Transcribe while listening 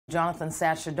Jonathan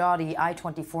Sacerdoti,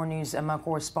 i24 News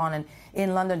correspondent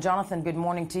in London. Jonathan, good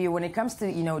morning to you. When it comes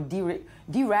to,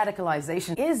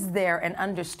 de-radicalization, is there an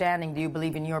understanding, do you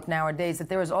believe, in Europe nowadays that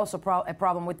there is also a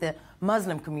problem with the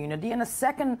Muslim community? And a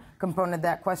second component of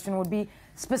that question would be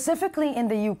specifically in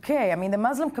the UK. I mean, the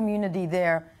Muslim community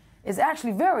there is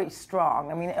actually very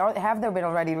strong. I mean, have there been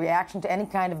already reaction to any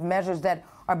kind of measures that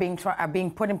are being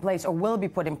put in place or will be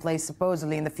put in place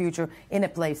supposedly in the future in a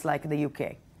place like the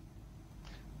UK?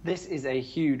 This is a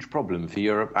huge problem for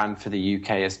Europe and for the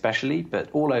UK especially, but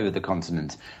all over the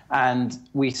continent. And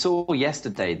we saw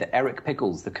yesterday that Eric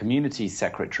Pickles, the community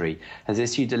secretary, has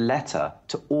issued a letter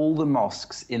to all the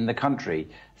mosques in the country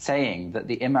saying that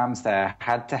the imams there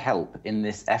had to help in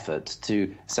this effort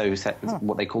to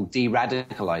what they call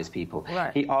de-radicalize people.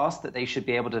 Right. He asked that they should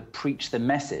be able to preach the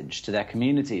message to their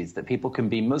communities that people can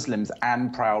be Muslims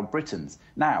and proud Britons.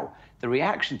 Now, the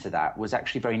reaction to that was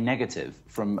actually very negative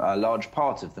from a large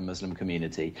part of the Muslim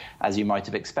community, as you might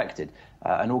have expected.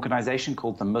 An organisation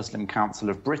called the Muslim Council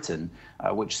of Britain,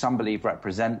 which some believe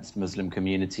represents Muslim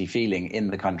community feeling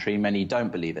in the country, many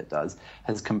don't believe it does,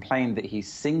 has complained that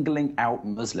he's singling out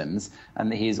Muslims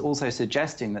and that he is also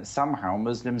suggesting that somehow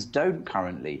Muslims don't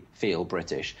currently feel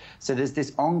British. So there's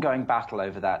this ongoing battle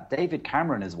over that. David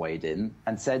Cameron has weighed in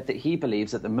and said that he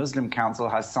believes that the Muslim Council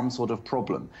has some sort of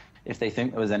problem if they think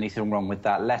there was anything wrong with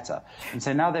that letter. And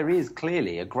so now there is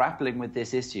clearly a grappling with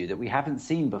this issue that we haven't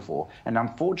seen before. And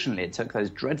unfortunately, it took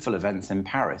those dreadful events in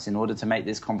Paris in order to make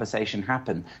this conversation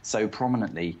happen so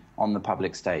prominently on the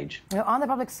public stage. On the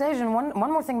public stage, and one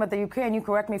more thing about the UK, and you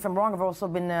correct me if I'm wrong, I've also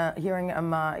been hearing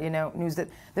news that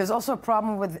there's also a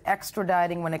problem with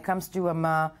extraditing when it comes to,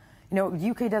 UK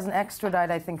doesn't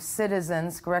extradite, I think,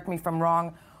 citizens, correct me if I'm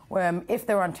wrong, if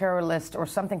they're on terror list or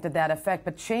something to that effect,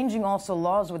 but changing also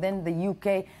laws within the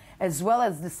UK, as well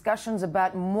as discussions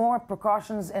about more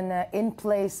precautions in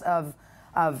place of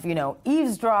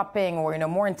eavesdropping or,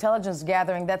 more intelligence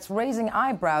gathering. That's raising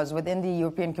eyebrows within the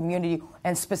European community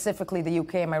and specifically the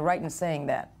UK. Am I right in saying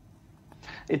that?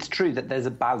 It's true that there's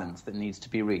a balance that needs to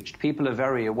be reached. People are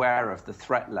very aware of the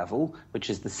threat level,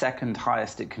 which is the second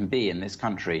highest it can be in this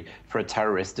country for a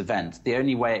terrorist event. The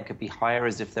only way it could be higher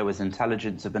is if there was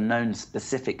intelligence of a known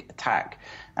specific attack.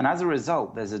 And as a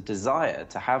result, there's a desire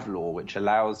to have law which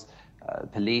allows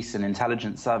police and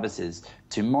intelligence services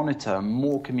to monitor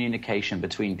more communication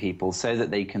between people so that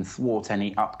they can thwart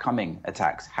any upcoming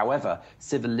attacks. However,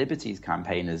 civil liberties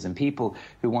campaigners and people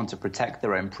who want to protect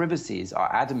their own privacies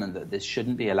are adamant that this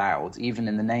shouldn't be allowed, even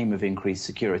in the name of increased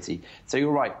security. So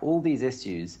you're right, all these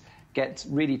issues get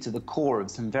really to the core of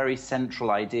some very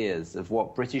central ideas of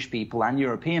what British people and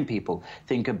European people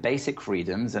think are basic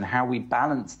freedoms and how we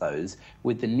balance those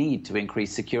with the need to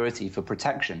increase security for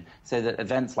protection so that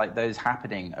events like those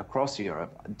happening across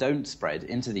Europe don't spread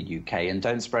into the UK and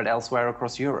don't spread elsewhere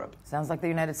across Europe. Sounds like the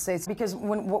United States, because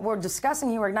what we're discussing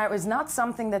here right now is not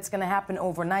something that's going to happen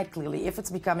overnight, clearly. If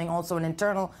it's becoming also an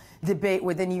internal debate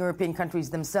within European countries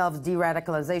themselves,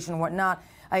 de-radicalization, whatnot,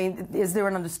 is there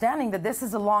an understanding that this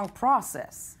is a long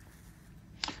process?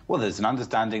 Well, there's an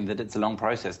understanding that it's a long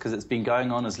process because it's been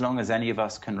going on as long as any of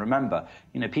us can remember.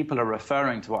 People are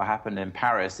referring to what happened in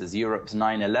Paris as Europe's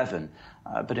 9/11.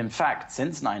 But in fact,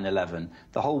 since 9/11,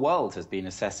 the whole world has been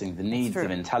assessing the needs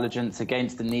of intelligence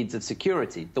against the needs of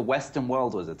security. The Western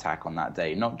world was attacked on that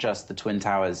day, not just the Twin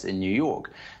Towers in New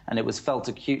York. And it was felt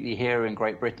acutely here in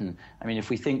Great Britain. I mean, if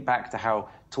we think back to how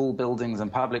tall buildings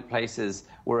and public places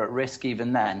were at risk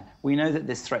even then, we know that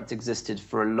this threat existed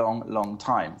for a long, long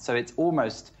time. So it's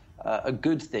almost a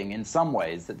good thing in some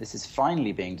ways that this is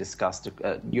finally being discussed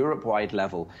at Europe-wide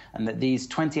level, and that these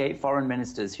 28 foreign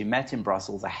ministers who met in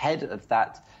Brussels ahead of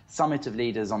that summit of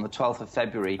leaders on the 12th of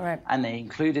February, and they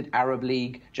included Arab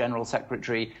League General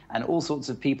Secretary and all sorts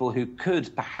of people who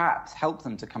could perhaps help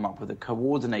them to come up with a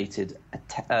coordinated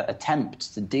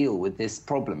attempt to deal with this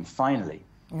problem finally.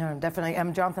 No, definitely.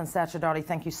 Jonathan Sacerdoti,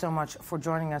 thank you so much for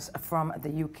joining us from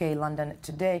the UK, London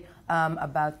today,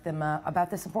 about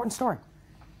this important story.